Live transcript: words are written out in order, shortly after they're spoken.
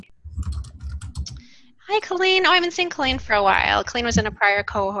Hi, Colleen. Oh, I haven't seen Colleen for a while. Colleen was in a prior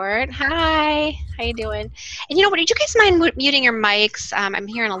cohort. Hi, how you doing? And you know what? Did you guys mind muting your mics? I'm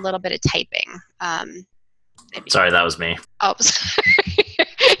hearing a little bit of typing. Maybe. Sorry, that was me. Oh, sorry.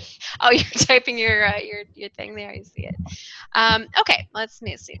 Oh, you're typing your thing there. I see it. Okay,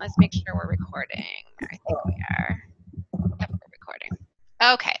 see. Let's make sure we're recording. I think we are. Yep, we're recording.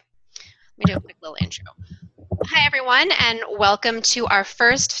 Okay, let me do a quick little intro. Hi, everyone, and welcome to our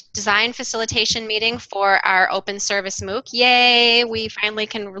first design facilitation meeting for our open service MOOC. Yay! We finally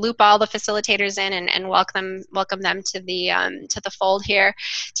can loop all the facilitators in and welcome them to the fold here.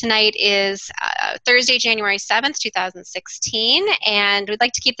 Tonight is Thursday, January 7th, 2016, and we'd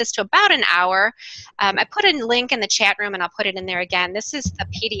like to keep this to about an hour. I put a link in the chat room, and I'll put it in there again. This is the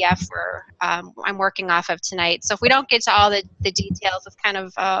PDF I'm working off of tonight. So if we don't get to all the details, it's kind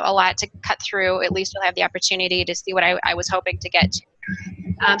of a lot to cut through. At least you'll have the opportunity to see what I was hoping to get to.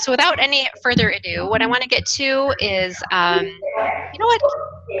 So without any further ado, what I want to get to is, you know what?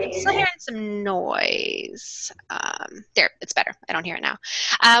 I'm still hearing some noise. There, it's better. I don't hear it now.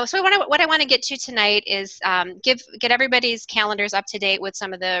 So what I want to get to tonight is get everybody's calendars up to date with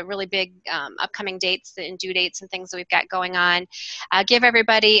some of the really big upcoming dates and due dates and things that we've got going on. Give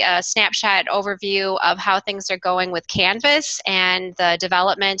everybody a snapshot overview of how things are going with Canvas and the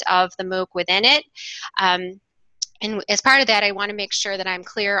development of the MOOC within it. And as part of that, I want to make sure that I'm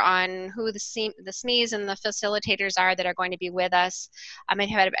clear on who the SMEs and the facilitators are that are going to be with us. I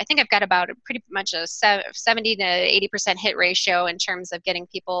think I've got about pretty much a 70 to 80% hit ratio in terms of getting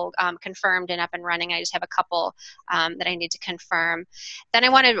people confirmed and up and running. I just have a couple that I need to confirm. Then I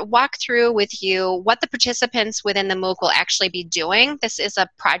want to walk through with you what the participants within the MOOC will actually be doing. This is a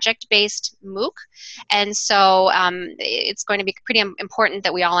project-based MOOC, and so it's going to be pretty important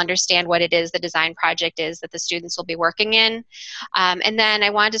that we all understand what it is the design project is that the students will be working in. And then I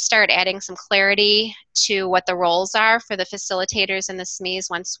wanted to start adding some clarity to what the roles are for the facilitators and the SMEs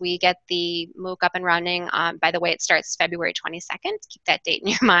once we get the MOOC up and running. By the way, it starts February 22nd. Keep that date in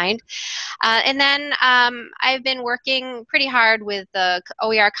your mind. And then I've been working pretty hard with the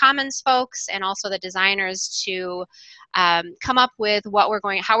OER Commons folks and also the designers to come up with how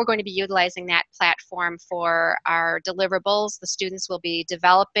we're going to be utilizing that platform for our deliverables. The students will be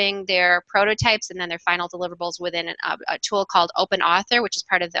developing their prototypes and then their final deliverables within a tool called Open Author, which is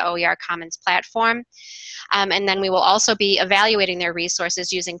part of the OER Commons platform. And then we will also be evaluating their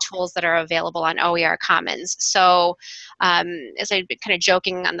resources using tools that are available on OER Commons. So as I've been kind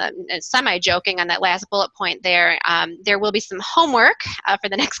of semi-joking on that last bullet point there will be some homework for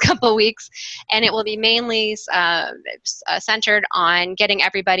the next couple of weeks, and it will be mainly centered on getting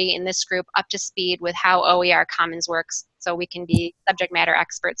everybody in this group up to speed with how OER Commons works so we can be subject matter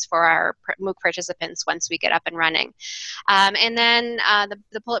experts for our MOOC participants once we get up and running. And then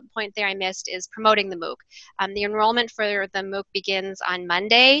the bullet point there I missed is promoting the MOOC. The enrollment for the MOOC begins on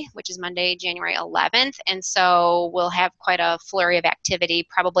Monday, which is Monday, January 11th, and so we'll have quite a flurry of activity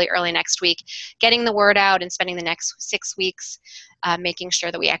probably early next week, getting the word out and spending the next 6 weeks making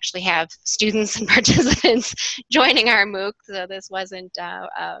sure that we actually have students and participants joining our MOOC, so this wasn't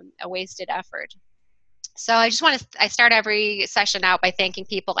a wasted effort. So I start every session out by thanking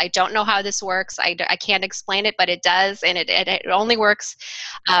people. I don't know how this works. I can't explain it, but it does, and it only works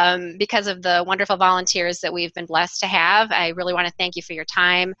because of the wonderful volunteers that we've been blessed to have. I really want to thank you for your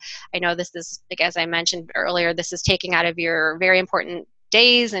time. I know this is, as I mentioned earlier, this is taking out of your very important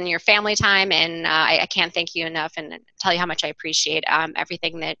days and your family time, and I can't thank you enough and tell you how much I appreciate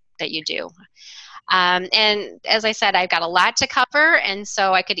everything that you do. And as I said, I've got a lot to cover, and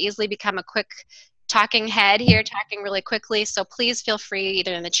so I could easily become a quick talking head here, talking really quickly, so please feel free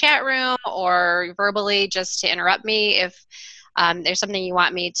either in the chat room or verbally just to interrupt me if there's something you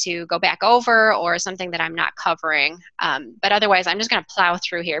want me to go back over or something that I'm not covering. But otherwise, I'm just going to plow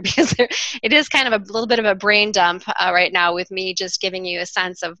through here because it is kind of a little bit of a brain dump right now with me just giving you a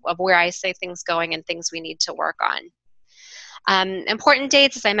sense of where I see things going and things we need to work on. Important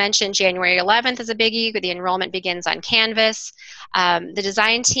dates, as I mentioned, January 11th is a biggie. The enrollment begins on Canvas. The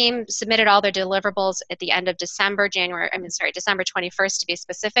design team submitted all their deliverables at the end of December 21st to be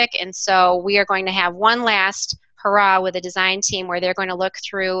specific. And so we are going to have one last hurrah with the design team where they're going to look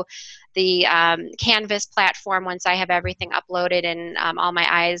through the Canvas platform once I have everything uploaded and all my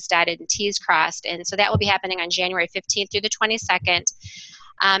I's dotted and T's crossed. And so that will be happening on January 15th through the 22nd.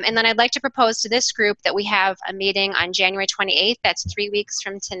 And then I'd like to propose to this group that we have a meeting on January 28th. That's 3 weeks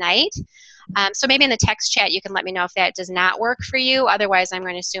from tonight. So maybe in the text chat you can let me know if that does not work for you. Otherwise, I'm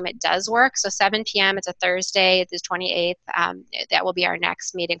going to assume it does work. So 7 p.m. It's a Thursday. It's the 28th. That will be our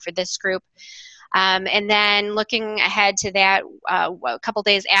next meeting for this group. And then looking ahead to that, a couple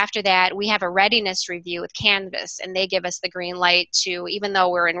days after that, we have a readiness review with Canvas, and they give us the green light to, even though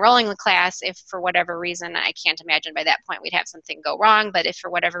we're enrolling the class, if for whatever reason, I can't imagine by that point we'd have something go wrong, but if for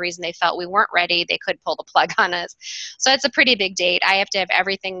whatever reason they felt we weren't ready, they could pull the plug on us. So it's a pretty big date. I have to have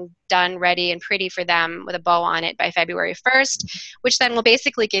everything done, ready, and pretty for them with a bow on it by February 1st, which then will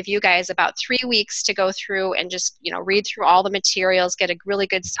basically give you guys about 3 weeks to go through and just, read through all the materials, get a really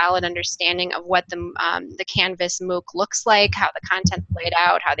good solid understanding of what the Canvas MOOC looks like, how the content's laid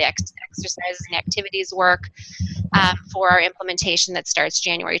out, how the exercises and activities work, for our implementation that starts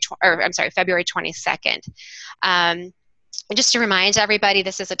February 22nd. Just to remind everybody,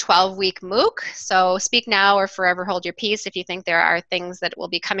 this is a 12-week MOOC, so speak now or forever hold your peace if you think there are things that will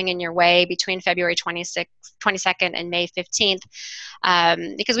be coming in your way between February 22nd and May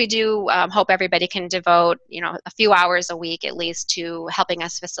 15th, because we do hope everybody can devote, a few hours a week at least to helping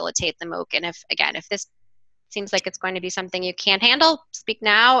us facilitate the MOOC. And if this seems like it's going to be something you can't handle, speak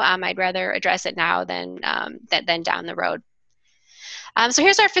now. I'd rather address it now than down the road. So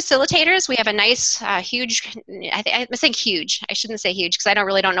here's our facilitators. We have a nice, huge, I'm saying huge. I shouldn't say huge because I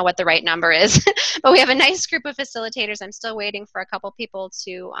really don't know what the right number is. But we have a nice group of facilitators. I'm still waiting for a couple people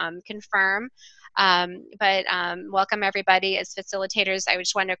to confirm. But welcome everybody as facilitators. I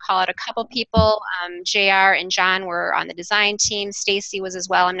just wanted to call out a couple people. JR and John were on the design team. Stacy was as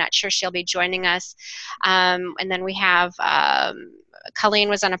well. I'm not sure she'll be joining us. And then we have Colleen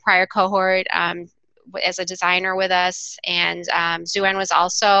was on a prior cohort as a designer with us, and Zuen was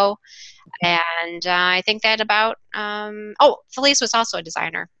also, and I think that about, Felice was also a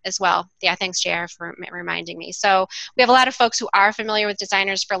designer as well. Yeah, thanks JR for reminding me. So we have a lot of folks who are familiar with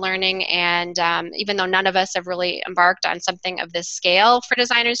Designers for Learning, and even though none of us have really embarked on something of this scale for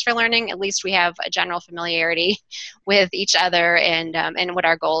Designers for Learning, at least we have a general familiarity with each other and what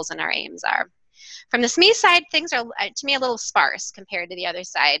our goals and our aims are. From the SME side, things are, to me, a little sparse compared to the other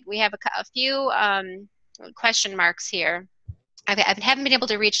side. We have a few question marks here. I haven't been able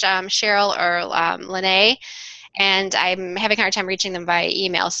to reach Cheryl or Lene, and I'm having a hard time reaching them via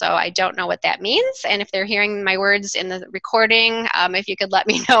email, so I don't know what that means. And if they're hearing my words in the recording, if you could let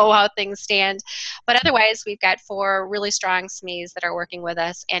me know how things stand. But otherwise, we've got 4 really strong SMEs that are working with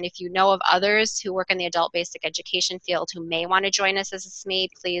us. And if you know of others who work in the adult basic education field who may want to join us as a SME,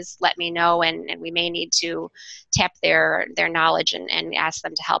 please let me know, and we may need to tap their knowledge and ask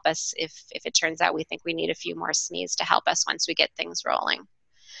them to help us if it turns out we think we need a few more SMEs to help us once we get things rolling.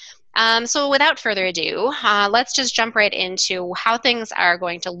 So without further ado, let's just jump right into how things are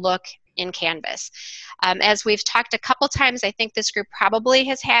going to look in Canvas. As we've talked a couple times, I think this group probably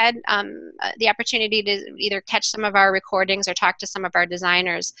has had the opportunity to either catch some of our recordings or talk to some of our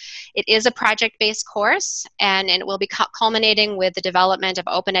designers. It is a project-based course, and it will be culminating with the development of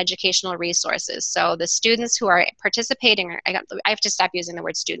open educational resources. So the students who are participating, I have to stop using the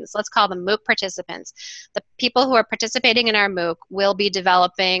word students, let's call them MOOC participants. The people who are participating in our MOOC will be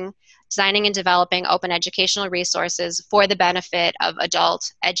designing and developing open educational resources for the benefit of adult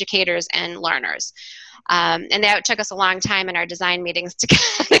educators and learners. And that took us a long time in our design meetings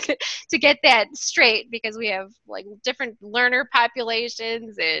to get that straight, because we have like different learner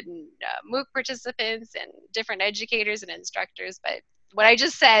populations and MOOC participants and different educators and instructors. But what I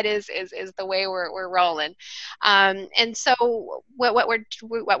just said is the way we're rolling. And so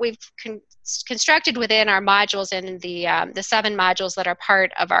what we've constructed within our modules and the 7 modules that are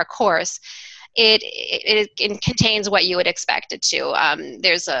part of our course, it contains what you would expect it to.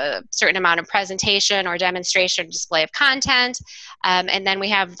 There's a certain amount of presentation or demonstration or display of content, and then we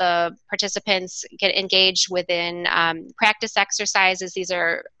have the participants get engaged within practice exercises. These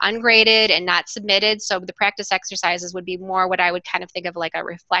are ungraded and not submitted, so the practice exercises would be more what I would kind of think of like a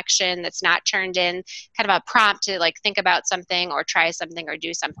reflection that's not turned in, kind of a prompt to like think about something or try something or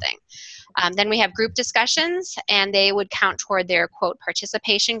do something. Then we have group discussions, and they would count toward their, quote,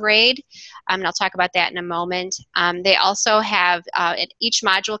 participation grade, and I'll talk about that in a moment. They also have, each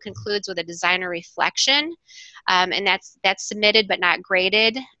module concludes with a designer reflection, and that's submitted but not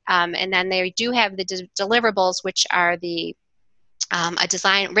graded. And then they do have the deliverables, which are the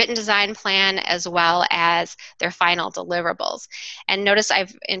written design plan, as well as their final deliverables. And notice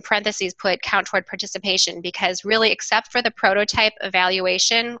I've in parentheses put count toward participation, because really, except for the prototype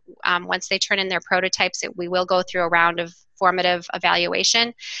evaluation, once they turn in their prototypes, we will go through a round of formative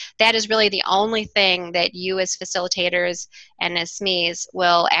evaluation. That is really the only thing that you as facilitators and as SMEs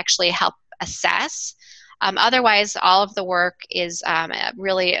will actually help assess. Otherwise, all of the work is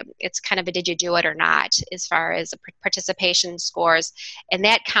really, it's kind of a did you do it or not as far as participation scores, and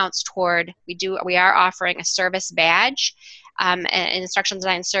that counts toward, we are offering a service badge, an instructional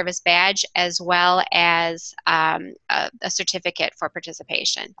design service badge, as well as a certificate for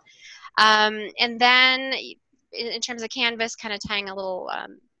participation. And then in terms of Canvas, kind of tying a little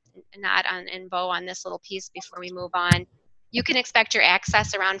knot on and bow on this little piece before we move on, you can expect your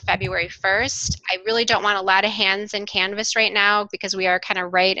access around February 1st. I really don't want a lot of hands in Canvas right now because we are kind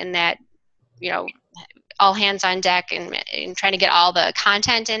of right in that, all hands on deck and trying to get all the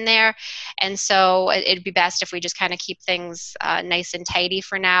content in there. And so it'd be best if we just kind of keep things nice and tidy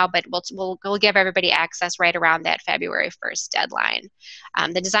for now, but we'll give everybody access right around that February 1st deadline.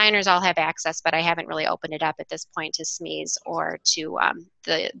 The designers all have access, but I haven't really opened it up at this point to SMEs or to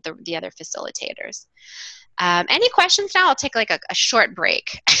the other facilitators. Any questions now? I'll take like a short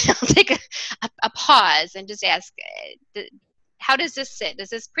break. I'll take a pause and just ask, how does this sit? Is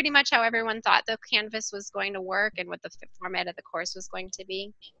this pretty much how everyone thought the Canvas was going to work and what the format of the course was going to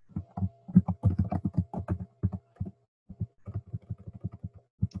be?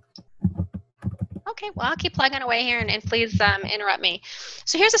 Okay, well, I'll keep plugging away here, and please interrupt me.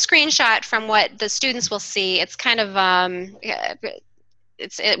 So here's a screenshot from what the students will see. It's kind of,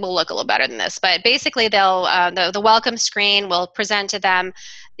 it will look a little better than this, but basically they'll, the welcome screen will present to them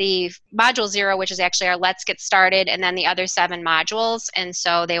the module 0, which is actually our Let's Get Started, and then the other 7 modules. And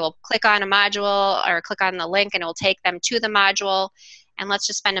so they will click on a module or click on the link, and it will take them to the module. And let's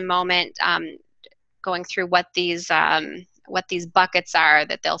just spend a moment going through what these buckets are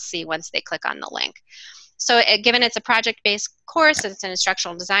that they'll see once they click on the link. So given it's a project-based course, it's an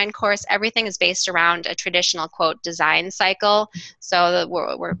instructional design course, everything is based around a traditional, quote, design cycle. So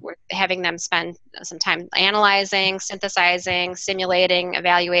we're having them spend some time analyzing, synthesizing, simulating,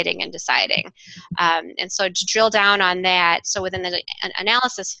 evaluating, and deciding. And so to drill down on that, so within the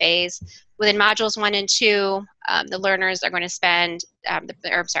analysis phase, within modules 1 and 2, the learners are going to spend,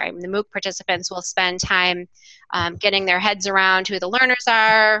 the MOOC participants will spend time getting their heads around who the learners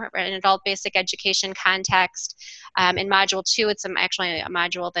are in an adult basic education context. In Module 2, it's actually a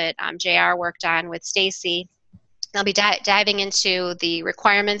module that JR worked on with Stacy. They'll be diving into the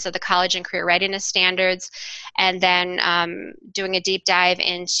requirements of the college and career readiness standards, and then doing a deep dive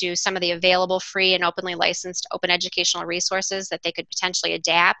into some of the available free and openly licensed open educational resources that they could potentially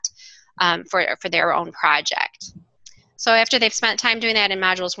adapt for their own project. So after they've spent time doing that in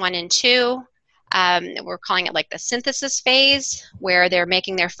modules 1 and 2, we're calling it like the synthesis phase, where they're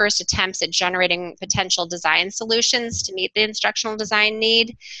making their first attempts at generating potential design solutions to meet the instructional design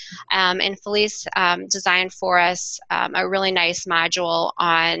need. And Felice designed for us a really nice module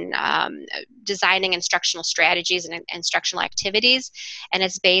on designing instructional strategies and instructional activities. And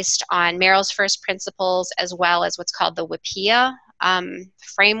it's based on Merrill's first principles, as well as what's called the WIPIA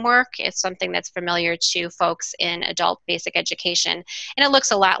framework. It's something that's familiar to folks in adult basic education, and it looks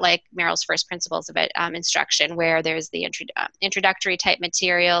a lot like Merrill's first principles of instruction, where there's the introductory type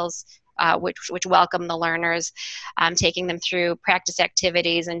materials, which welcome the learners, taking them through practice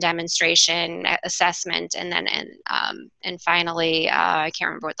activities and demonstration, assessment, and then and finally, I can't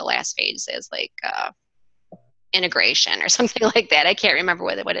remember what the last phase is, like integration or something like that. I can't remember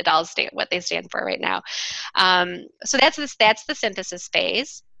what they stand for right now. So that's the synthesis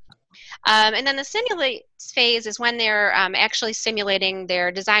phase. And then the simulate phase is when they're actually simulating their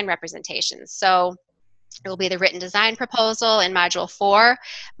design representations. So it will be the written design proposal in Module 4.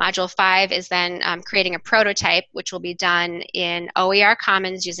 Module 5 is then creating a prototype, which will be done in OER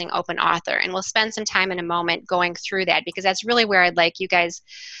Commons using Open Author. And we'll spend some time in a moment going through that, because that's really where I'd like you guys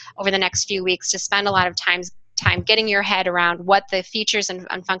over the next few weeks to spend a lot of time getting your head around what the features and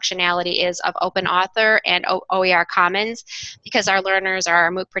functionality is of Open Author and OER Commons, because our learners, our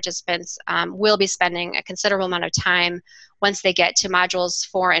MOOC participants, will be spending a considerable amount of time once they get to modules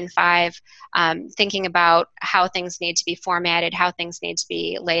 4 and 5, thinking about how things need to be formatted, how things need to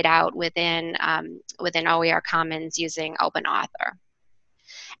be laid out within OER Commons using Open Author.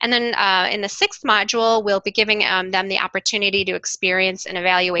 And then in the 6th module, we'll be giving them the opportunity to experience an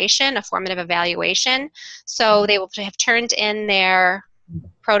evaluation, a formative evaluation. So they will have turned in their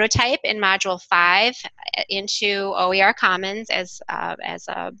prototype in Module 5 into OER Commons as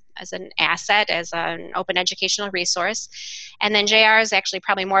an asset, as an open educational resource. And then JR is actually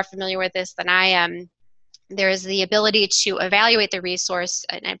probably more familiar with this than I am. There is the ability to evaluate the resource.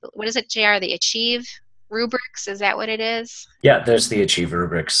 And what is it, JR? The Achieve rubrics? Is that what it is? Yeah, there's the Achieve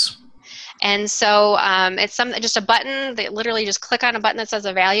rubrics. And so it's just a button. They literally just click on a button that says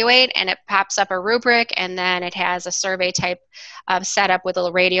evaluate, and it pops up a rubric, and then it has a survey type setup with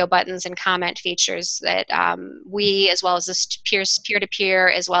little radio buttons and comment features that we, as well as the peer-to-peer,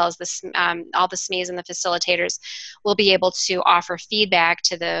 as well as all the SMEs and the facilitators, will be able to offer feedback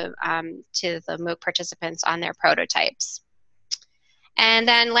to the MOOC participants on their prototypes. And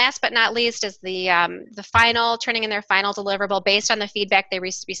then last but not least is the final, turning in their final deliverable based on the feedback they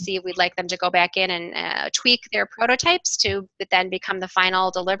receive. We'd like them to go back in and tweak their prototypes to then become the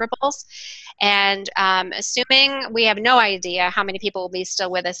final deliverables. And assuming, we have no idea how many people will be still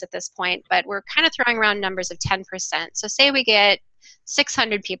with us at this point, but we're kind of throwing around numbers of 10%. So say we get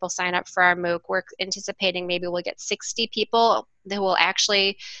 600 people sign up for our MOOC. We're anticipating maybe we'll get 60 people who will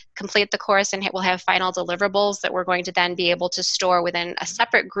actually complete the course and we'll have final deliverables that we're going to then be able to store within a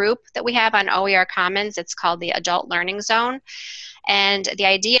separate group that we have on OER Commons. It's called the Adult Learning Zone. And the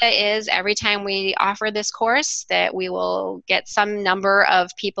idea is every time we offer this course that we will get some number of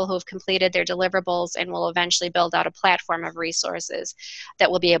people who have completed their deliverables, and we'll eventually build out a platform of resources that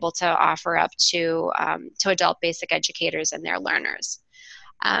we'll be able to offer up to adult basic educators and their learners.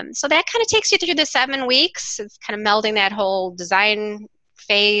 So that kind of takes you through the 7 weeks. It's kind of melding that whole design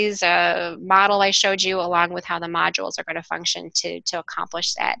phase model I showed you along with how the modules are going to function to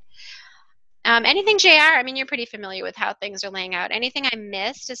accomplish that. Anything, JR? I mean, you're pretty familiar with how things are laying out. Anything I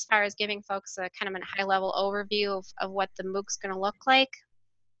missed as far as giving folks a kind of a high-level overview of what the MOOC's going to look like?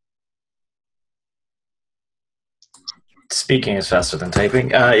 Speaking is faster than typing.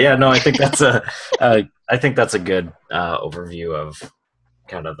 Yeah, no, I think that's a good overview of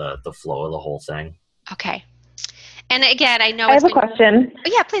kind of the flow of the whole thing. Okay. And again, I know I have a question.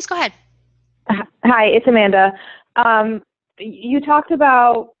 Oh, yeah, please go ahead. Hi, it's Amanda. You talked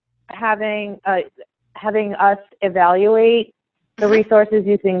about having us evaluate the resources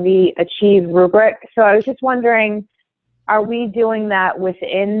using the Achieve rubric. So I was just wondering, are we doing that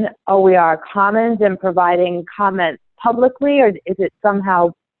within OER Commons and providing comments publicly, or is it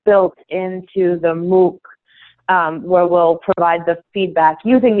somehow built into the MOOC where we'll provide the feedback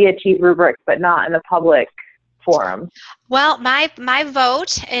using the Achieve rubric but not in a public forum? Well, my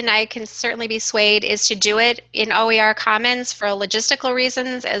vote, and I can certainly be swayed, is to do it in OER Commons for logistical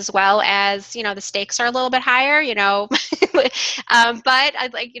reasons, as well as, you know, the stakes are a little bit higher, you know. But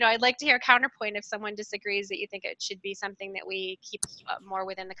I'd like to hear a counterpoint if someone disagrees that you think it should be something that we keep more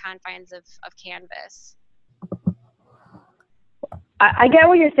within the confines of Canvas. I get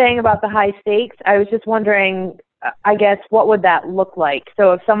what you're saying about the high stakes. I was just wondering, I guess, what would that look like?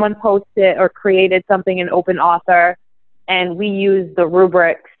 So if someone posted or created something in Open Author and we use the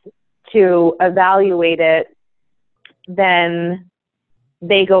rubrics to evaluate it, then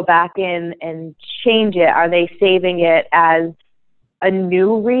they go back in and change it. Are they saving it as a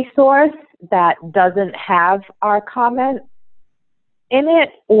new resource that doesn't have our comment in it,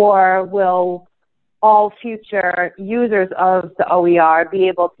 or will all future users of the OER be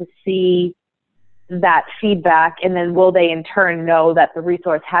able to see that feedback, and then will they in turn know that the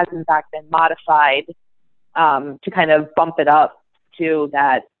resource has in fact been modified to kind of bump it up to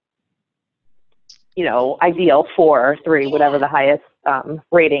that, you know, ideal 4 or 3, whatever the highest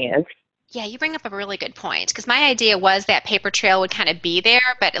rating is? Yeah, you bring up a really good point, because my idea was that paper trail would kind of be there,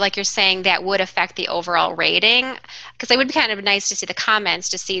 but like you're saying, that would affect the overall rating, because it would be kind of nice to see the comments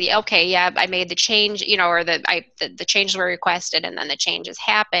to see, okay, yeah, I made the change, you know, or the changes were requested and then the changes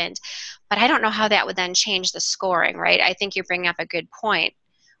happened, but I don't know how that would then change the scoring, right? I think you bring up a good point.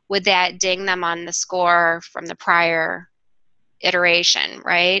 Would that ding them on the score from the prior iteration,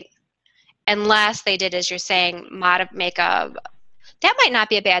 right? Unless they did, as you're saying, that might not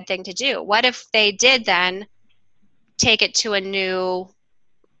be a bad thing to do. What if they did then take it to a new,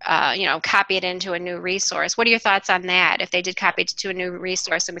 copy it into a new resource? What are your thoughts on that? If they did copy it to a new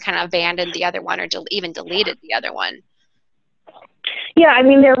resource and we kind of abandoned the other one or even deleted the other one? Yeah, I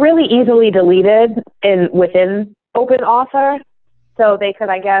mean, they're really easily deleted within Open Author. So they could,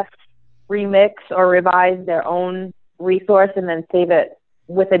 I guess, remix or revise their own resource and then save it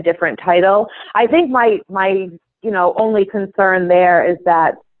with a different title. I think my only concern there is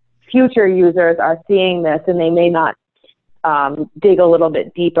that future users are seeing this and they may not dig a little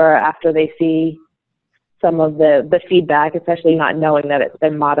bit deeper after they see some of the feedback, especially not knowing that it's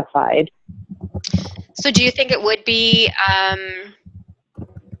been modified. So do you think it would be,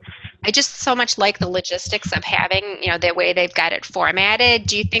 I just so much like the logistics of having, the way they've got it formatted.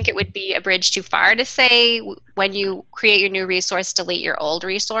 Do you think it would be a bridge too far to say when you create your new resource, delete your old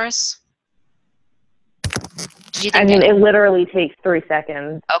resource? Do you think it literally takes 3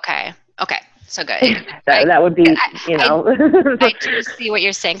 seconds. Okay. So good. that would be, I do see what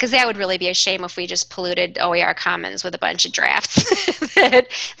you're saying, because that would really be a shame if we just polluted OER Commons with a bunch of drafts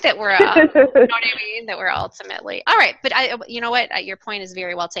that were, you know what I mean, that were ultimately. All right, but you know what? Your point is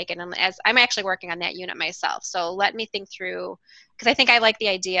very well taken. And as I'm actually working on that unit myself, so let me think through, because I think I like the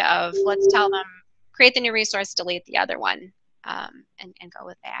idea of let's tell them, create the new resource, delete the other one, and go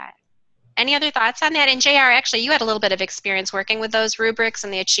with that. Any other thoughts on that? And JR, actually, you had a little bit of experience working with those rubrics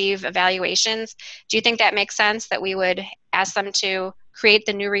and the Achieve evaluations. Do you think that makes sense that we would ask them to create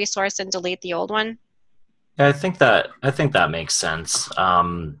the new resource and delete the old one? Yeah, I think that makes sense.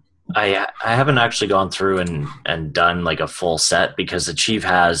 I haven't actually gone through and done like a full set because Achieve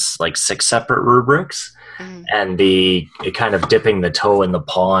has like 6 separate rubrics, Mm-hmm. and the kind of dipping the toe in the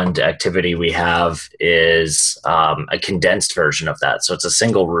pond activity we have is a condensed version of that. So it's a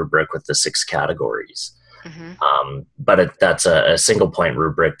single rubric with the 6 categories. Mm-hmm. But that's a single point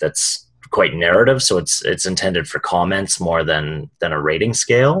rubric that's quite narrative, so it's intended for comments more than a rating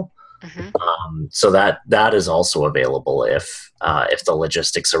scale. Mm-hmm. So that is also available if the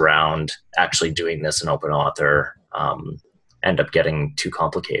logistics around actually doing this in open author end up getting too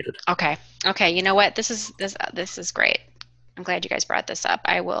complicated. Okay. Okay. You know what? This is great. I'm glad you guys brought this up.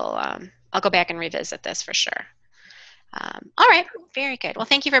 I will. I'll go back and revisit this for sure. All right. Very good. Well,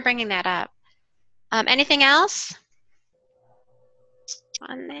 thank you for bringing that up. Anything else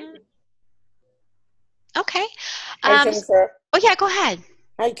on that? Okay. Hi, Jennifer. Oh yeah. Go ahead.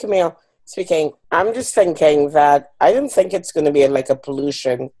 Hi, Camille. Speaking. I'm just thinking that I don't think it's going to be like a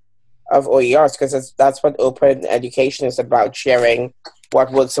pollution of OERs because that's what open education is about, sharing what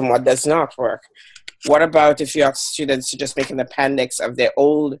works and what does not work. What about if you ask students to just make an appendix of their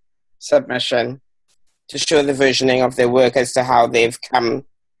old submission to show the versioning of their work as to how they've come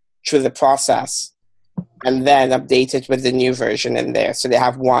through the process and then update it with the new version in there. So they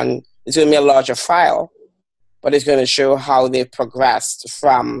have one, it's going to be a larger file, but it's going to show how they've progressed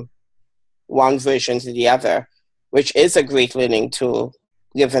from one version to the other, which is a great learning tool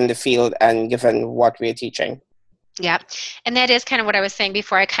given the field and given what we're teaching. Yeah. And that is kind of what I was saying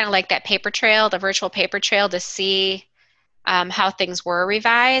before. I kind of like that paper trail, the virtual paper trail, to see how things were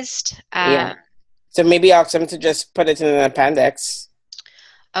revised. Yeah. So maybe ask them to just put it in an appendix.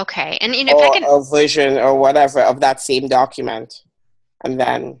 Okay. And if or I can, a version or whatever of that same document. And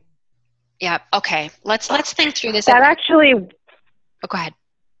then yeah. Okay. Let's think through this. That actually, Oh, go ahead.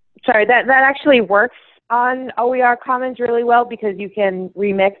 sorry, that actually works on OER Commons really well because you can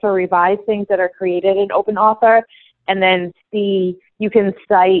remix or revise things that are created in open author and then you can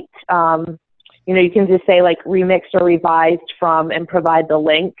cite, you can just say like remixed or revised from and provide the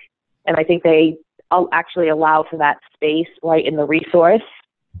link. And I think they actually allow for that space right in the resource.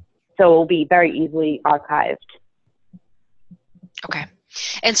 So it will be very easily archived. Okay.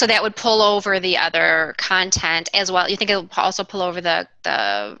 And so that would pull over the other content as well. You think it will also pull over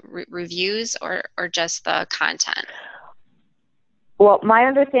the reviews or just the content? Well, my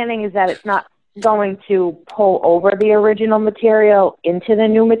understanding is that it's not going to pull over the original material into the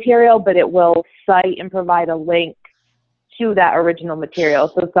new material, but it will cite and provide a link to that original material.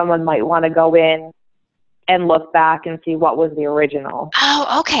 So someone might want to go in and look back and see what was the original.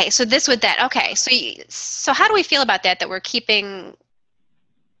 Oh, okay. So this would that. Okay. So how do we feel about that? That we're keeping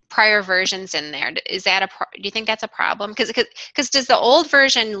prior versions in there? Is that do you think that's a problem? Because does the old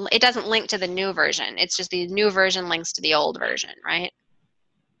version, it doesn't link to the new version. It's just the new version links to the old version, right?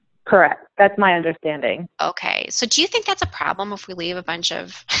 Correct. That's my understanding. Okay. So do you think that's a problem if we leave a bunch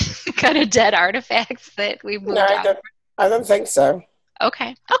of kind of dead artifacts that we moved out? I don't think so.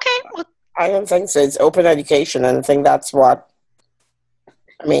 Okay. Okay. Well, I don't think so. It's open education, and I think that's what,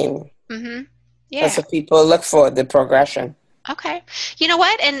 yeah. That's what people look for, the progression. Okay. You know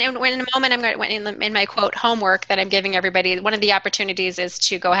what? And in a moment, I'm going to, in my quote homework that I'm giving everybody, one of the opportunities is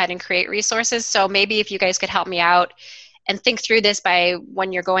to go ahead and create resources. So maybe if you guys could help me out and think through this by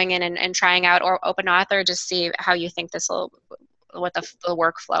when you're going in and trying out or open author, just see how you think what the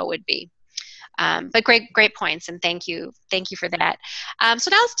workflow would be. But great points, and thank you for that.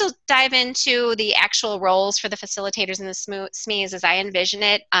 So now let's still dive into the actual roles for the facilitators and the SMEs as I envision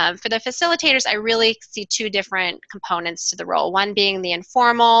it. For the facilitators, I really see 2 different components to the role, one being the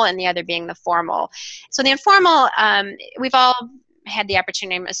informal and the other being the formal. So the informal, we've all had the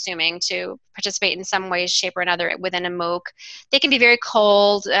opportunity, I'm assuming, to participate in some way, shape, or another within a MOOC. They can be very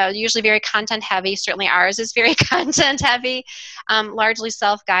cold, usually very content heavy. Certainly ours is very content heavy, largely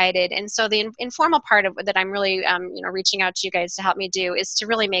self-guided. And so the informal part of that I'm really reaching out to you guys to help me do is to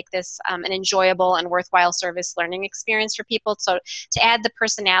really make this an enjoyable and worthwhile service learning experience for people. So to add the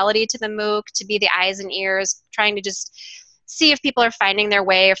personality to the MOOC, to be the eyes and ears, trying to just see if people are finding their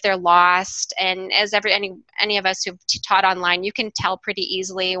way, if they're lost. And as any of us who've taught online, you can tell pretty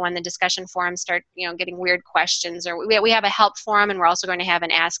easily when the discussion forums start, getting weird questions. Or we have a help forum, and we're also going to have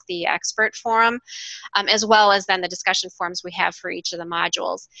an Ask the Expert forum, as well as then the discussion forums we have for each of the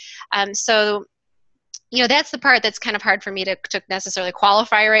modules. So That's the part that's kind of hard for me to necessarily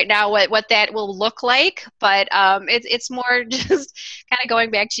qualify right now what that will look like. But it's more just kind of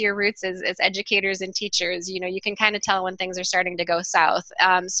going back to your roots as educators and teachers. You can kind of tell when things are starting to go south.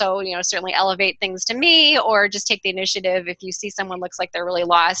 So certainly elevate things to me, or just take the initiative if you see someone looks like they're really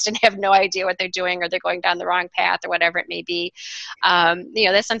lost and have no idea what they're doing, or they're going down the wrong path, or whatever it may be.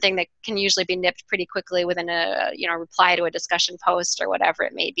 That's something that can usually be nipped pretty quickly within a reply to a discussion post or whatever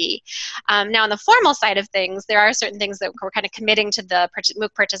it may be. Now, on the formal side of things, there are certain things that we're kind of committing to the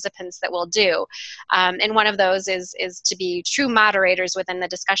MOOC participants that we'll do. And one of those is to be true moderators within the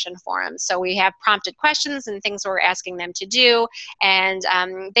discussion forum. So we have prompted questions and things we're asking them to do, and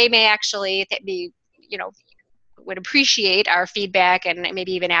they may actually be, would appreciate our feedback and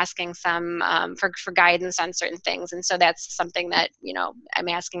maybe even asking some for guidance on certain things. And so that's something that, I'm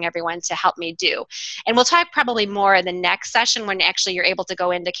asking everyone to help me do. And we'll talk probably more in the next session when actually you're able to go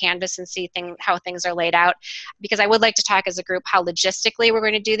into Canvas and see how things are laid out, because I would like to talk as a group how logistically we're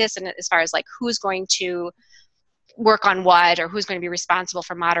going to do this, and as far as like who's going to work on what, or who's going to be responsible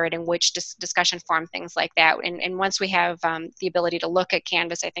for moderating which discussion forum, things like that. And once we have the ability to look at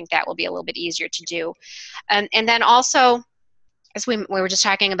Canvas, I think that will be a little bit easier to do. And then also, as we were just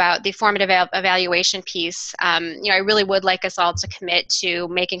talking about the formative evaluation piece, I really would like us all to commit to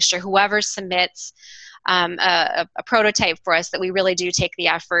making sure whoever submits a prototype for us, that we really do take the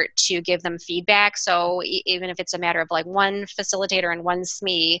effort to give them feedback. So even if it's a matter of like one facilitator and one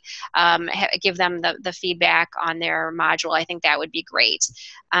SME, give them the feedback on their module, I think that would be great.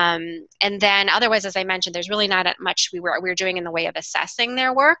 And then otherwise, as I mentioned, there's really not much we're doing in the way of assessing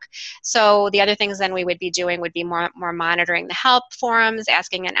their work. So the other things then we would be doing would be more monitoring the help forums,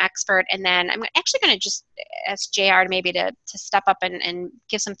 asking an expert, and then I'm actually going to just ask JR maybe to step up and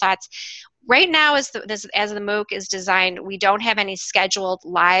give some thoughts. Right now, as the MOOC is designed, we don't have any scheduled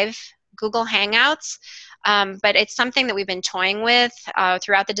live Google Hangouts, but it's something that we've been toying with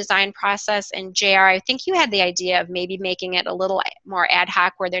throughout the design process. And JR, I think you had the idea of maybe making it a little more ad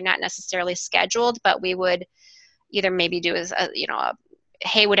hoc, where they're not necessarily scheduled, but we would either maybe do as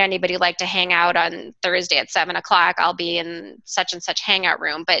hey, would anybody like to hang out on Thursday at 7 o'clock? I'll be in such and such hangout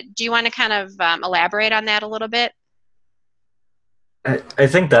room. But do you want to kind of elaborate on that a little bit? I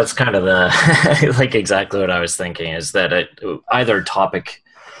think that's kind of the like exactly what I was thinking, is that either topic,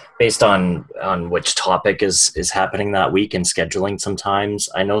 based on which topic is happening that week, and scheduling sometimes.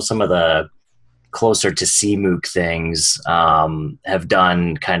 I know some of the closer to CMOOC things have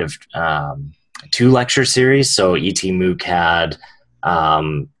done kind of 2 lecture series. So ET MOOC had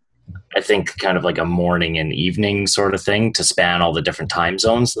I think kind of like a morning and evening sort of thing to span all the different time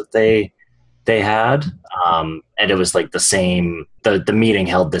zones that they had, and it was like the same, the meeting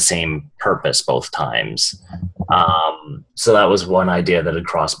held the same purpose both times. So that was one idea that had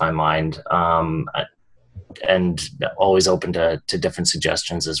crossed my mind, and always open to different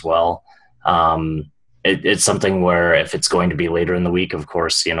suggestions as well. It's something where if it's going to be later in the week, of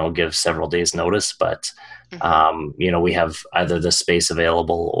course, give several days notice, but we have either the space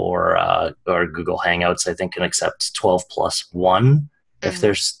available or Google Hangouts, I think, can accept 12+1 if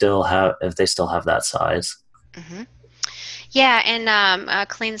they still have that size. Mm-hmm. Yeah, and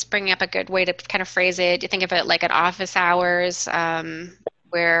Colleen's bringing up a good way to kind of phrase it. You think of it like at office hours,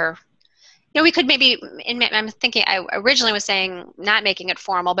 where we could maybe. I'm thinking. I originally was saying not making it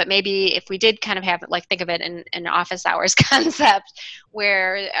formal, but maybe if we did kind of have think of it in an office hours concept,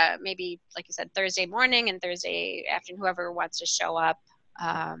 where maybe like you said, Thursday morning and Thursday afternoon, whoever wants to show up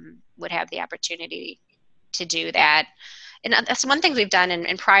would have the opportunity to do that. And that's one thing we've done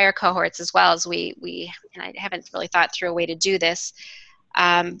in prior cohorts as well, as we and I haven't really thought through a way to do this,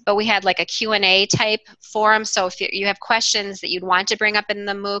 but we had like a Q&A type forum. So if you have questions that you'd want to bring up in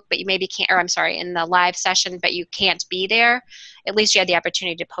the MOOC, but you maybe can't, or I'm sorry, in the live session, but you can't be there, at least you had the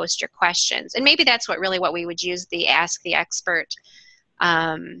opportunity to post your questions. And maybe that's what we would use the Ask the Expert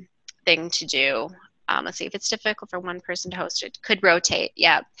thing to do. Let's see, if it's difficult for one person to host, it could rotate.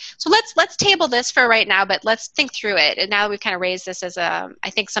 Yeah. So let's table this for right now, but let's think through it. And now that we've kind of raised this as I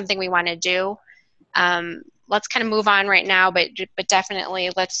think something we want to do, let's kind of move on right now, but definitely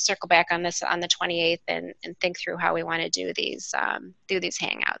let's circle back on this on the 28th and think through how we want to do these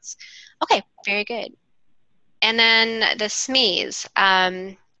hangouts. Okay, very good. And then the SMEs.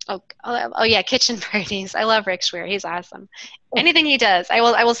 Oh yeah, kitchen parties. I love Rick Schwer. He's awesome. Anything he does, I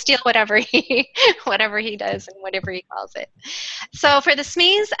will steal whatever he whatever he does and whatever he calls it. So for the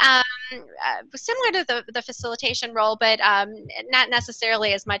SMEs, similar to the facilitation role, but not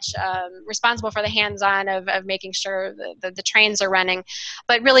necessarily as much responsible for the hands-on of making sure the trains are running,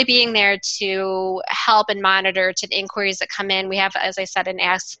 but really being there to help and monitor to the inquiries that come in. We have, as I said, an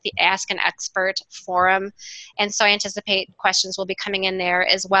Ask an Expert forum, and so I anticipate questions will be coming in there,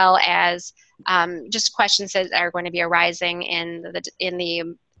 as well as just questions that are going to be arising in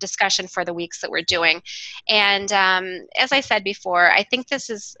the discussion for the weeks that we're doing. And as I said before, I think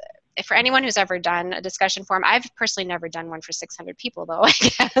this is, for anyone who's ever done a discussion forum, I've personally never done one for 600 people though, I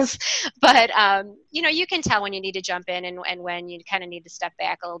guess. But, you know, you can tell when you need to jump in and when you kind of need to step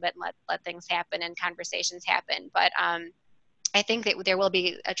back a little bit and let things happen and conversations happen. But I think that there will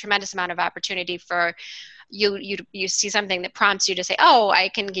be a tremendous amount of opportunity for you see something that prompts you to say, oh, I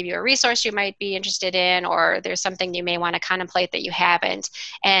can give you a resource you might be interested in, or there's something you may want to contemplate that you haven't.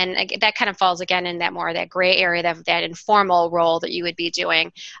 And that kind of falls again in that more that gray area, that informal role that you would be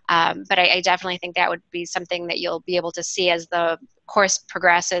doing. But I definitely think that would be something that you'll be able to see as the course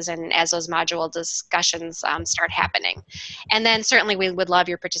progresses and as those module discussions start happening. And then certainly we would love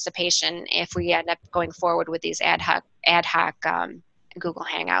your participation if we end up going forward with these ad hoc Google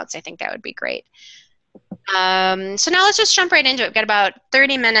Hangouts. I think that would be great. So now let's just jump right into it. We've got about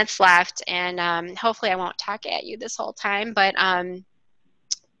 30 minutes left, and hopefully I won't talk at you this whole time, but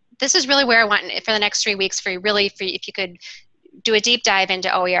this is really where I want for the next 3 weeks for if you could do a deep dive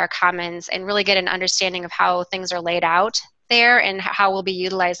into OER Commons and really get an understanding of how things are laid out there and how we'll be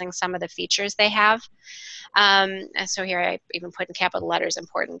utilizing some of the features they have. And so here I even put in capital letters,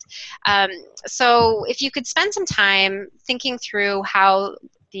 important. So if you could spend some time thinking through how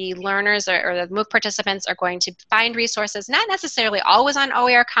the learners or the MOOC participants are going to find resources, not necessarily always on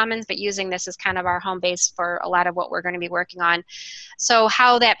OER Commons, but using this as kind of our home base for a lot of what we're going to be working on. So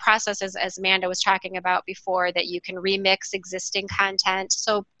how that process is, as Amanda was talking about before, that you can remix existing content.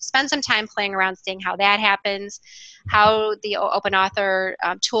 So spend some time playing around, seeing how that happens, how the Open Author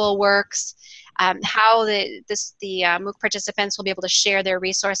tool works, how the MOOC participants will be able to share their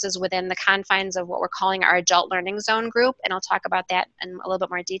resources within the confines of what we're calling our Adult Learning Zone group, and I'll talk about that in a little bit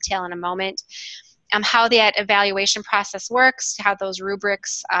more detail in a moment. How that evaluation process works, how those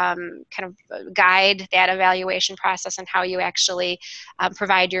rubrics kind of guide that evaluation process, and how you actually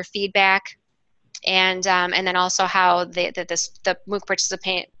provide your feedback. And then also how the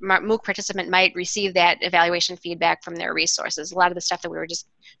MOOC participant might receive that evaluation feedback from their resources. A lot of the stuff that we were just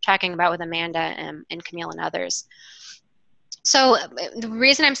talking about with Amanda and Camille and others. So the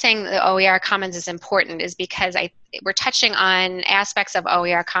reason I'm saying the OER Commons is important is because we're touching on aspects of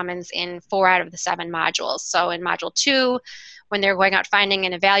OER Commons in 4 out of the 7 modules. So in Module 2, when they're going out finding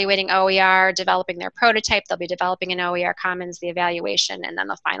and evaluating OER, developing their prototype, they'll be developing in OER Commons, the evaluation, and then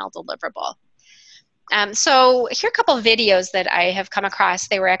the final deliverable. So here are a couple of videos that I have come across.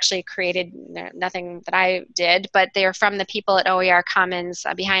 They were actually created, nothing that I did, but they're from the people at OER Commons,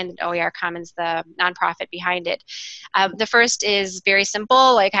 behind OER Commons, the nonprofit behind it. The first is very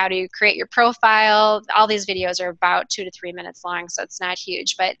simple, like how do you create your profile. All these videos are about 2 to 3 minutes long, so it's not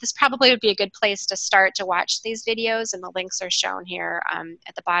huge, but this probably would be a good place to start to watch these videos, and the links are shown here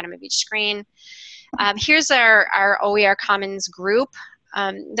at the bottom of each screen. Here's our OER Commons group.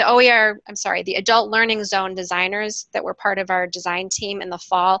 The Adult Learning Zone designers that were part of our design team in the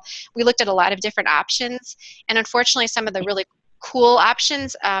fall, we looked at a lot of different options, and unfortunately some of the really cool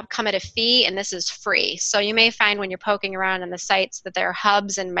options come at a fee, and this is free. So you may find when you're poking around on the sites that there are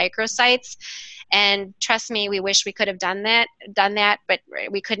hubs and microsites, and trust me, we wish we could have done that, but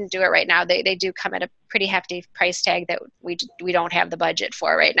we couldn't do it right now. They do come at a pretty hefty price tag that we don't have the budget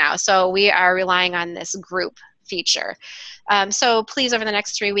for right now. So we are relying on this group feature. So please, over the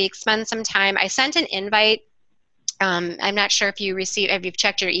next 3 weeks, spend some time. I sent an invite. I'm not sure if you've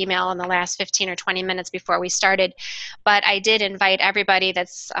checked your email in the last 15 or 20 minutes before we started, but I did invite everybody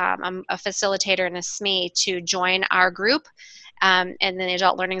that's a facilitator and a SME to join our group and the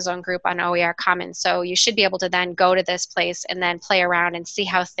Adult Learning Zone group on OER Commons. So you should be able to then go to this place and then play around and see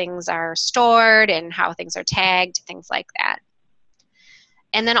how things are stored and how things are tagged, things like that.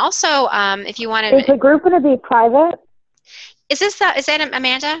 And then also, if you want to... Is the group going to be private? Is that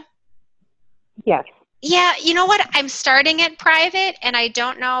Amanda? Yes. Yeah, you know what? I'm starting it private, and I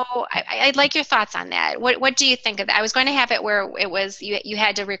don't know. I'd like your thoughts on that. What do you think of that? I was going to have it where it was you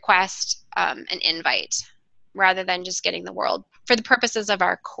had to request an invite rather than just getting the world for the purposes of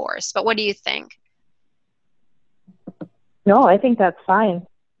our course. But what do you think? No, I think that's fine.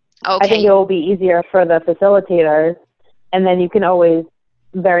 Okay. I think it will be easier for the facilitators, and then you can always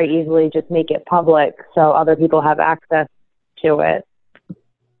very easily just make it public so other people have access to it,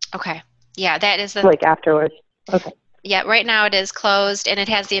 Okay. Yeah, that is the like afterwards. Okay. yeah, right now it is closed, and it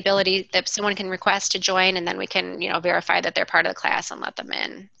has the ability that someone can request to join, and then we can, verify that they're part of the class and let them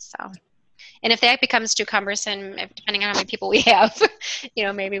in. So, and if that becomes too cumbersome, depending on how many people we have,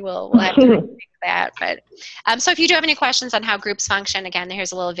 maybe we'll have to rethink that. But so if you do have any questions on how groups function, again,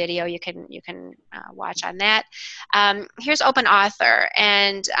 here's a little video you can watch on that. Here's Open Author,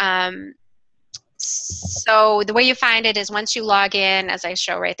 and so the way you find it is once you log in, as I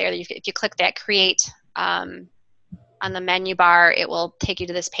show right there, if you click that create on the menu bar, it will take you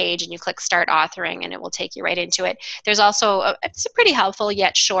to this page, and you click Start Authoring, and it will take you right into it. There's also it's a pretty helpful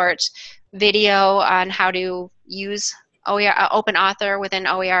yet short video on how to use Open Author within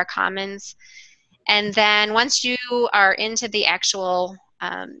OER Commons. And then once you are into the actual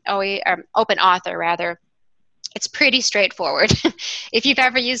Open Author, rather, it's pretty straightforward. If you've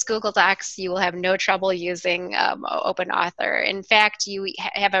ever used Google Docs, you will have no trouble using Open Author. In fact, you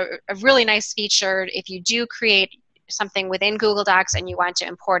have a really nice feature. If you do create something within Google Docs and you want to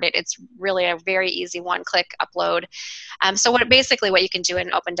import it, it's really a very easy one-click upload. So what you can do in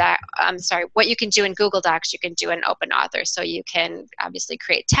what you can do in Google Docs, you can do in Open Author. So you can obviously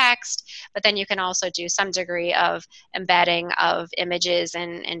create text, but then you can also do some degree of embedding of images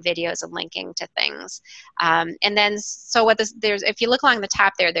and videos and linking to things. And then, so if you look along the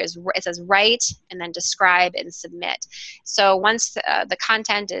top there, it says write and then describe and submit. So once the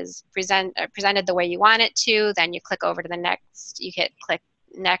content is presented the way you want it to, then you click over to the next, click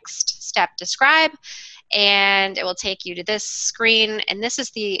next step, describe, and it will take you to this screen. And this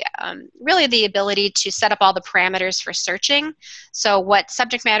is really the ability to set up all the parameters for searching. So what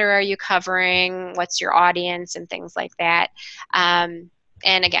subject matter are you covering? What's your audience and things like that. And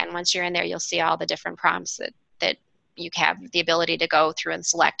again, once you're in there, you'll see all the different prompts that you have the ability to go through and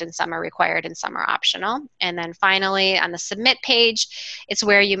select, and some are required and some are optional. And then finally, on the submit page, it's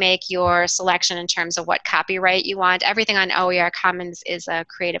where you make your selection in terms of what copyright you want. Everything on OER Commons is a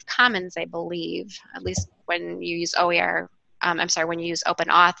Creative Commons, I believe, at least when you use when you use Open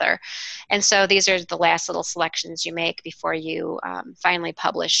Author. And so these are the last little selections you make before you finally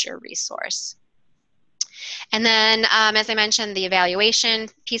publish your resource. And then, as I mentioned, the evaluation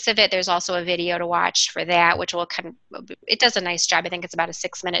piece of it, there's also a video to watch for that, which it does a nice job. I think it's about a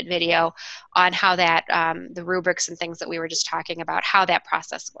 6-minute video on how that, the rubrics and things that we were just talking about, how that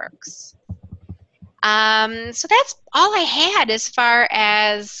process works. So that's all I had as far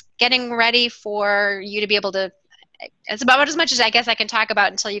as getting ready for you to be able to. It's about as much as I guess I can talk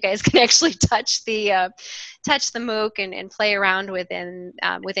about until you guys can actually touch the MOOC and play around within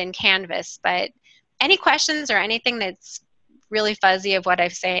Canvas. But any questions or anything that's really fuzzy of what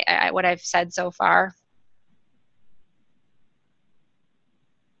I've said so far?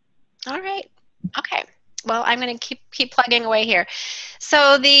 All right. Okay. Well, I'm going to keep plugging away here.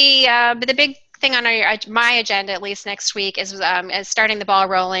 So the big thing on my agenda, at least next week, is starting the ball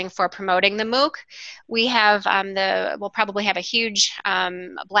rolling for promoting the MOOC. We have we'll probably have a huge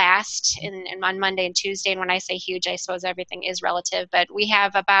blast on Monday and Tuesday. And when I say huge, I suppose everything is relative, but we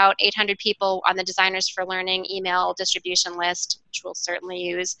have about 800 people on the Designers for Learning email distribution list, which we'll certainly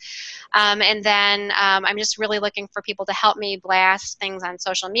use. And then I'm just really looking for people to help me blast things on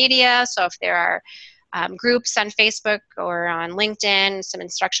social media. So if there are groups on Facebook or on LinkedIn, some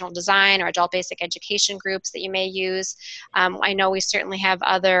instructional design or adult basic education groups that you may use. I know we certainly have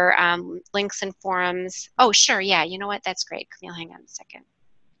other links and forums. Oh, sure, yeah, you know what? That's great. Camille, hang on a second.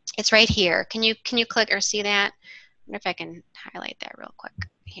 It's right here. Can you click or see that? I wonder if I can highlight that real quick.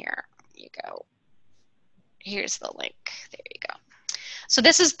 Here you go. Here's the link. There you go. So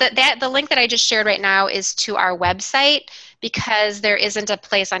this is the link that I just shared right now is to our website, because there isn't a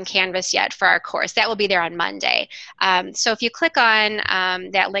place on Canvas yet for our course. That will be there on Monday. So if you click on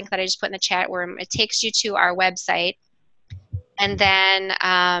that link that I just put in the chat room, it takes you to our website. And then if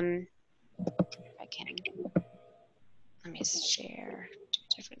I can, let me share, do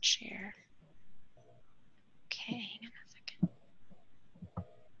a different share. Okay, hang on a second.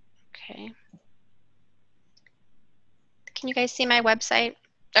 Okay. Can you guys see my website?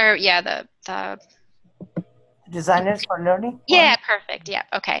 Or yeah, the Designers for Learning? Yeah, perfect. Yeah,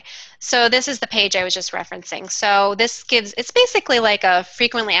 okay. So this is the page I was just referencing. So this it's basically like a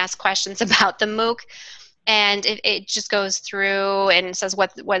frequently asked questions about the MOOC, and it just goes through and says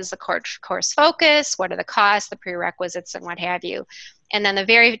what is the course focus, what are the costs, the prerequisites, and what have you. And then the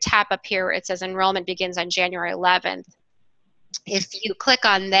very top up here where it says enrollment begins on January 11th. If you click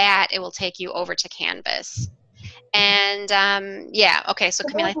on that, it will take you over to Canvas. And yeah, okay, so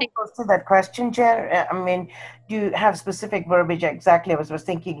Camille, I think to that question, Jen, I mean, do you have specific verbiage? Exactly, I was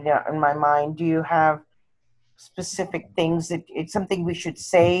thinking in my mind. Do you have specific things that it's something we should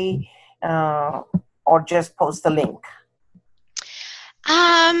say, or just post the link?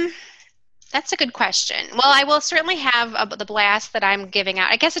 Um, That's a good question. Well, I will certainly have the blast that I'm giving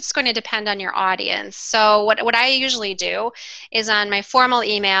out. I guess it's going to depend on your audience. So what I usually do is on my formal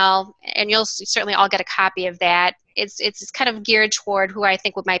email, and you'll certainly all get a copy of that. It's kind of geared toward who I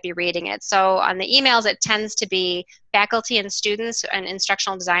think might be reading it. So on the emails, it tends to be faculty and students and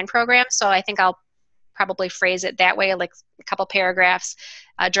instructional design programs. So I think I'll probably phrase it that way, like a couple paragraphs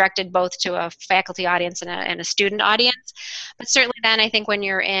directed both to a faculty audience and a student audience. But certainly then I think when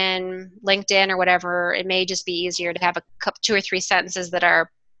you're in LinkedIn or whatever, it may just be easier to have a couple, 2 or 3 sentences that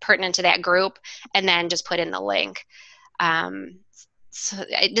are pertinent to that group and then just put in the link. So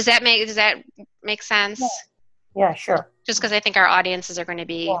does that make sense? Yeah, sure. Just because I think our audiences are going to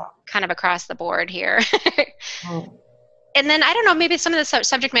be kind of across the board here. And then, I don't know, maybe some of the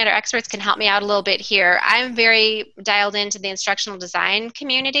subject matter experts can help me out a little bit here. I'm very dialed into the instructional design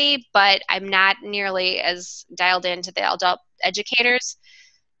community, but I'm not nearly as dialed into the adult educators.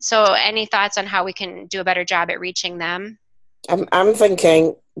 So any thoughts on how we can do a better job at reaching them? I'm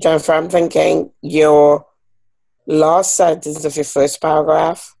thinking, Jennifer, your last sentence of your first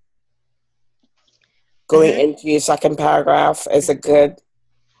paragraph going into your second paragraph is a good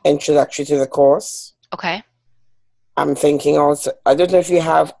introductory to the course. Okay. I'm thinking also, I don't know if you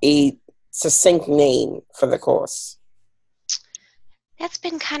have a succinct name for the course. That's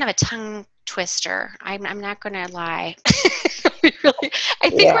been kind of a tongue twister. I'm not going to lie. I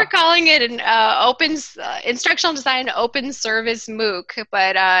think we're calling it an instructional design open service MOOC,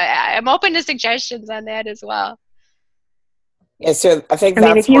 but I'm open to suggestions on that as well. Yeah, so I think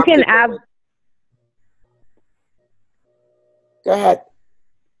if you can add. Go ahead.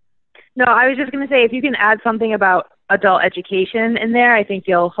 No, I was just going to say, if you can add something about adult education in there, I think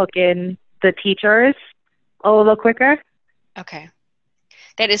you'll hook in the teachers a little quicker. Okay.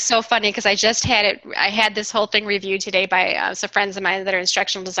 That is so funny because I just had this whole thing reviewed today by some friends of mine that are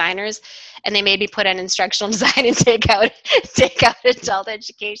instructional designers, and they made me put on instructional design and take out adult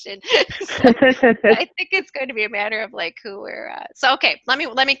education. So I think it's going to be a matter of like who we're. So okay, let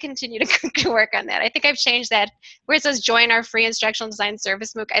me continue to work on that. I think I've changed that where it says join our free instructional design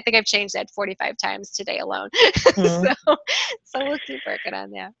service MOOC. I think I've changed that 45 times today alone. So we'll keep working on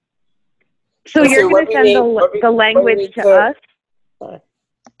that. So you're going to send the language to us? Sorry.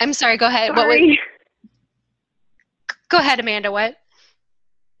 I'm sorry, go ahead. Sorry. Go ahead, Amanda, what?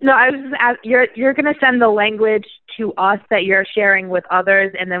 No, I was just you're going to send the language to us that you're sharing with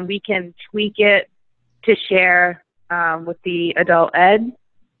others, and then we can tweak it to share with the adult ed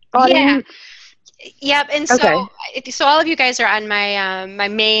audience? Yeah. Yep, and so all of you guys are on my my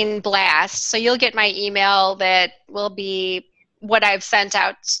main blast, so you'll get my email that will be what I've sent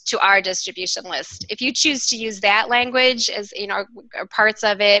out to our distribution list. If you choose to use that language as, or parts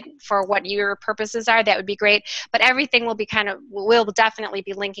of it for what your purposes are, that would be great. But everything will be will definitely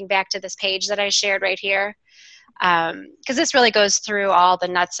be linking back to this page that I shared right here. Because this really goes through all the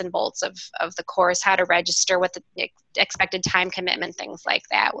nuts and bolts of the course, how to register, what the expected time commitment, things like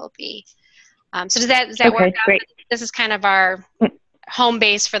that will be. So does that work out? Great. This is kind of our home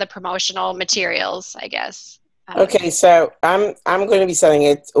base for the promotional materials, I guess. Okay, so I'm going to be selling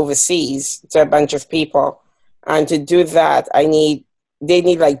it overseas to a bunch of people, and to do that, they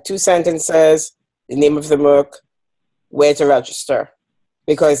need like 2 sentences, the name of the MOOC, where to register,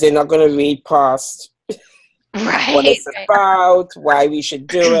 because they're not going to read past what it's about, why we should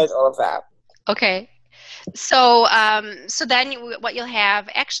do it, all of that. Okay. So then what you'll have,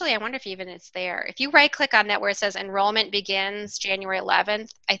 actually, I wonder if even it's there. If you right-click on that where it says enrollment begins January 11th,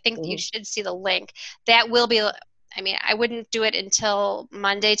 I think you should see the link. That will be, I wouldn't do it until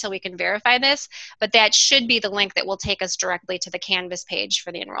Monday till we can verify this, but that should be the link that will take us directly to the Canvas page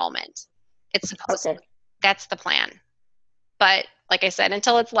for the enrollment. It's supposed to, that's the plan. But like I said,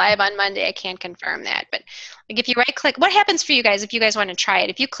 until it's live on Monday, I can't confirm that. But like if you right click, what happens for you guys if you guys want to try it?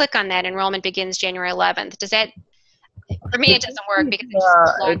 If you click on that, enrollment begins January 11th, does that, for me, it doesn't work because it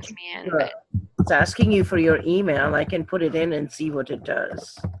just logs me in. But it's asking you for your email. I can put it in and see what it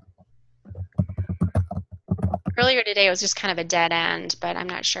does. earlier today, it was just kind of a dead end, but I'm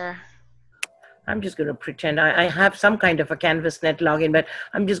not sure. I'm just going to pretend I have some kind of a CanvasNet login, but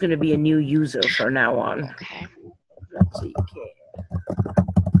I'm just going to be a new user from now on. Okay. Let's see.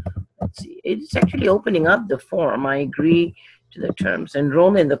 It's actually opening up the form. I agree to the terms.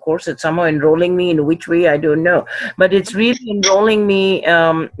 Enroll in the course. It's somehow enrolling me in which way, I don't know. But it's really enrolling me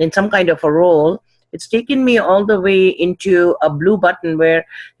in some kind of a role. It's taken me all the way into a blue button where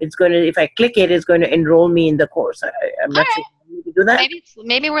it's going to, if I click it, it's going to enroll me in the course. I'm not sure to do that.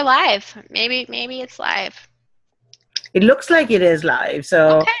 Maybe we're live. Maybe it's live. It looks like it is live.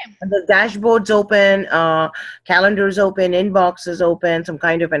 So Okay. the dashboard's open, calendar's open, inbox is open, some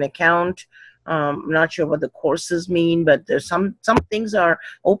kind of an account. I'm not sure what the courses mean, but there's some things are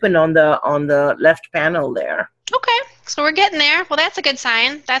open on the left panel there. Okay, so we're getting there. Well, that's a good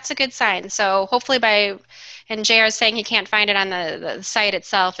sign. That's a good sign. So hopefully and JR is saying he can't find it on the site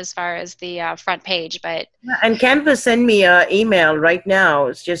itself as far as the front page, but And Canvas send me an email right now.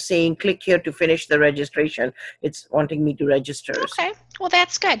 It's just saying click here to finish the registration. It's wanting me to register. okay. Well,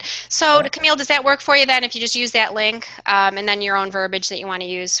 that's good. So Camille, does that work for you then if you just use that link and then your own verbiage that you want to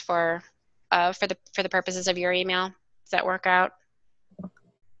use for the purposes of your email? Does that work out?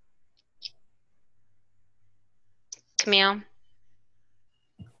 Camille?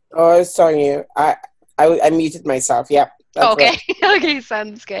 Oh, I was telling you. I muted myself. Yep. That's Okay. right. Okay,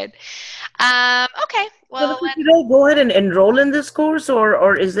 sounds good. Okay. Well, So should I go ahead and enroll in this course,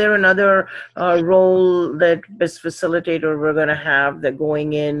 or is there another role that as facilitator we're going to have that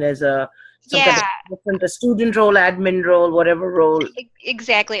going in as some kind yeah. of different, a student role, admin role, whatever role?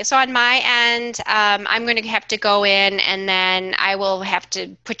 Exactly. So on my end, I'm going to have to go in and then I will have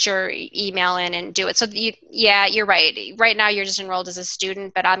to put your email in and do it. So yeah, you're right. Right now you're just enrolled as a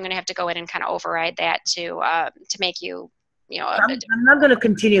student, but I'm going to have to go in and kind of override that to make you, I'm not going to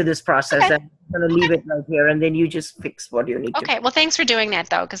continue this process. Okay. I'm going to leave it right here, and then you just fix what you need to. Okay. Well, thanks for doing that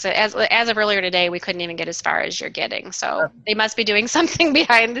though, because as of earlier today, we couldn't even get as far as you're getting. So they must be doing something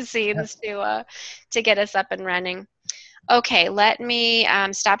behind the scenes to get us up and running. Okay, let me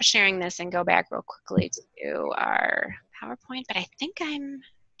stop sharing this and go back real quickly to our PowerPoint, but I think I'm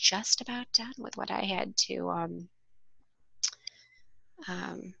just about done with what I had to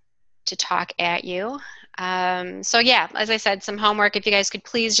talk at you. So yeah, as I said, some homework. If you guys could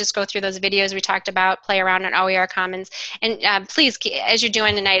please just go through those videos we talked about, play around on OER Commons, and please, as you're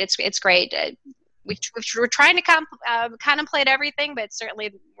doing tonight, it's great. We're trying to contemplate everything, but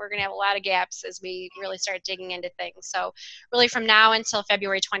certainly we're going to have a lot of gaps as we really start digging into things. So really from now until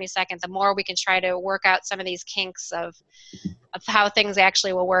February 22nd, the more we can try to work out some of these kinks of how things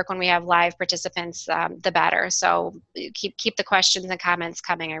actually will work when we have live participants, the better. So keep the questions and comments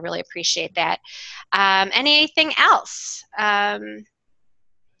coming. I really appreciate that. Anything else that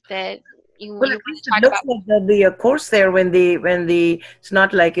you Well, at want least to it talk looks about? like there'll be a course there when it's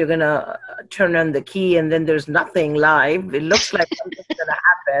not like you're gonna turn on the key and then there's nothing live. It looks like something's gonna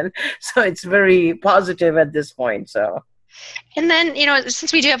happen, so it's very positive at this point. So. And then,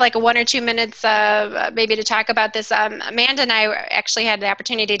 since we do have like 1 or 2 minutes maybe to talk about this, Amanda and I actually had the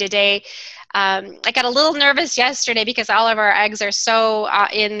opportunity today. I got a little nervous yesterday because all of our eggs are so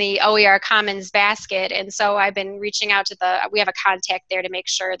in the OER Commons basket. And so I've been reaching out to we have a contact there to make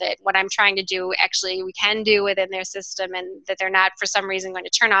sure that what I'm trying to do, actually we can do within their system and that they're not for some reason going to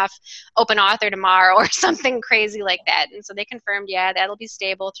turn off Open Author tomorrow or something crazy like that. And so they confirmed, yeah, that'll be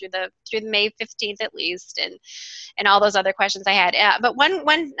stable through May 15th at least. And all those other questions I had. But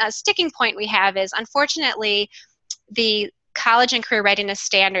one sticking point we have is, unfortunately, the college and career readiness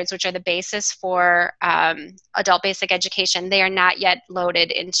standards, which are the basis for adult basic education, they are not yet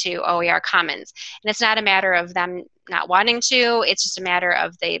loaded into OER Commons. And it's not a matter of them not wanting to, it's just a matter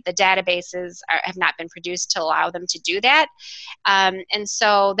of the databases have not been produced to allow them to do that. And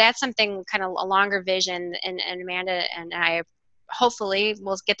so that's something, kind of a longer vision, and Amanda and I hopefully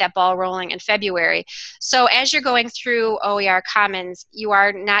we'll get that ball rolling in February. So as you're going through OER Commons, you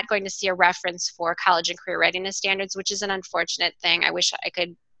are not going to see a reference for college and career readiness standards, which is an unfortunate thing. I wish I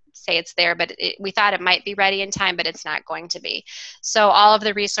could say it's there, but we thought it might be ready in time, but it's not going to be. So all of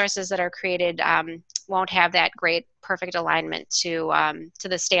the resources that are created won't have that great perfect alignment to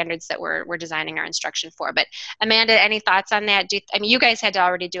the standards that we're designing our instruction for. But Amanda, any thoughts on that? You guys had to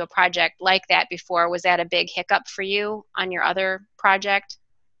already do a project like that before. Was that a big hiccup for you on your other project?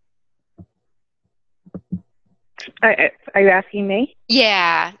 Are you asking me?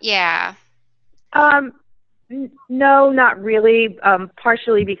 Yeah. No, not really.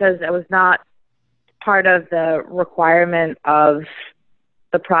 Partially because I was not part of the requirement of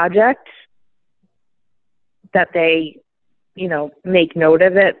the project that they, make note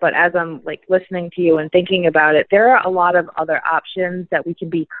of it. But as I'm listening to you and thinking about it, there are a lot of other options that we can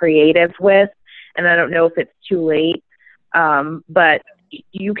be creative with. And I don't know if it's too late, but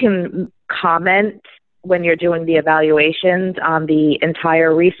you can comment when you're doing the evaluations on the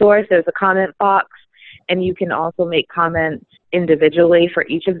entire resource. There's a comment box, and you can also make comments individually for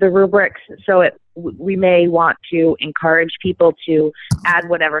each of the rubrics. So we may want to encourage people to add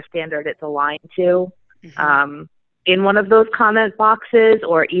whatever standard it's aligned to in one of those comment boxes,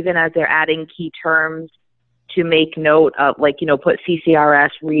 or even as they're adding key terms to make note of, put CCRS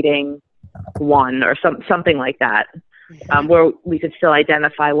reading 1 or something like that. where we could still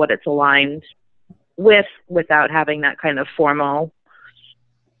identify what it's aligned with without having that kind of formal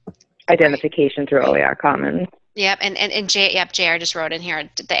identification through OER Commons. Yep, and JR just wrote in here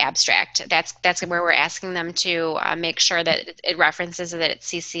the abstract. That's where we're asking them to make sure that it references that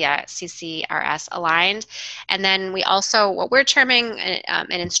it's CCRS aligned. And then we also, what we're terming an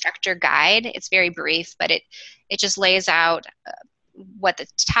instructor guide. It's very brief, but it just lays out what the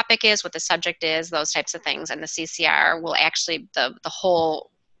topic is, what the subject is, those types of things. And the CCR will actually, the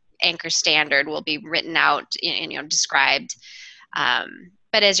whole anchor standard will be written out and described.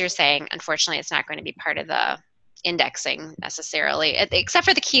 But as you're saying, unfortunately, it's not going to be part of the indexing necessarily, except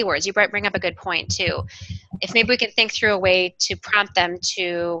for the keywords. You bring up a good point too. If maybe we can think through a way to prompt them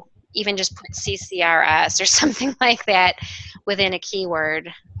to even just put CCRS or something like that within a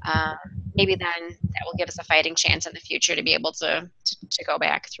keyword, maybe then that will give us a fighting chance in the future to be able to go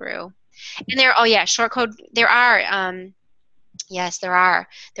back through. And short code, there are, yes, there are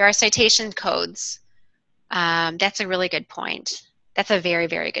citation codes. That's a really good point. That's a very,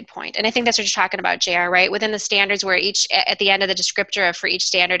 very good point. And I think that's what you're talking about, JR, right? Within the standards where at the end of the descriptor for each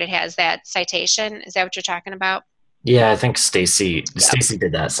standard, it has that citation. Is that what you're talking about? Yeah, I think Stacy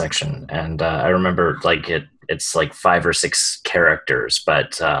did that section. And I remember it's like 5 or 6 characters,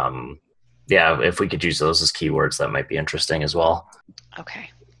 but yeah, if we could use those as keywords, that might be interesting as well. Okay.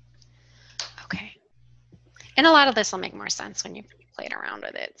 And a lot of this will make more sense when you play it around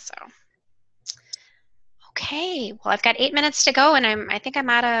with it, so. Okay, well, I've got 8 minutes to go, and I think I'm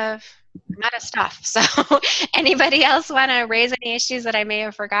out of stuff. So, anybody else want to raise any issues that I may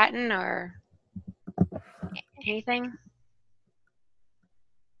have forgotten or anything?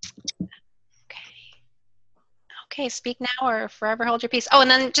 Okay, speak now or forever hold your peace. Oh,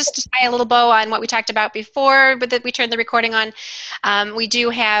 and then just to tie a little bow on what we talked about before, but we turned the recording on. We do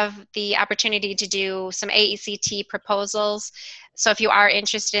have the opportunity to do some AECT proposals. So if you are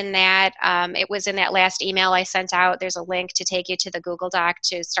interested in that, it was in that last email I sent out. There's a link to take you to the Google Doc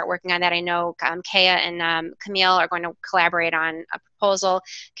to start working on that. I know Kaya and Camille are going to collaborate on a proposal.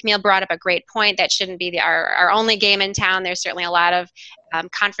 Camille brought up a great point. That shouldn't be our only game in town. There's certainly a lot of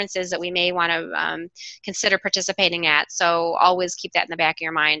conferences that we may want to consider participating at. So always keep that in the back of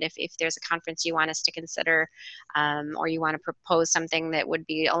your mind. If there's a conference you want us to consider or you want to propose something that would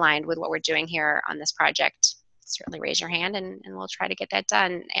be aligned with what we're doing here on this project, certainly raise your hand and we'll try to get that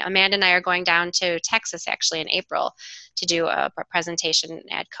done. Amanda and I are going down to Texas actually in April to do a presentation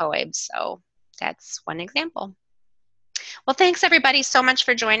at COAB. So that's one example. Well, thanks everybody so much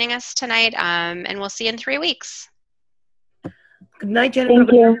for joining us tonight, and we'll see you in 3 weeks. Good night, Jennifer.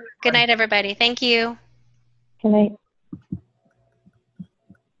 Thank you. Good night, everybody. Thank you. Good night.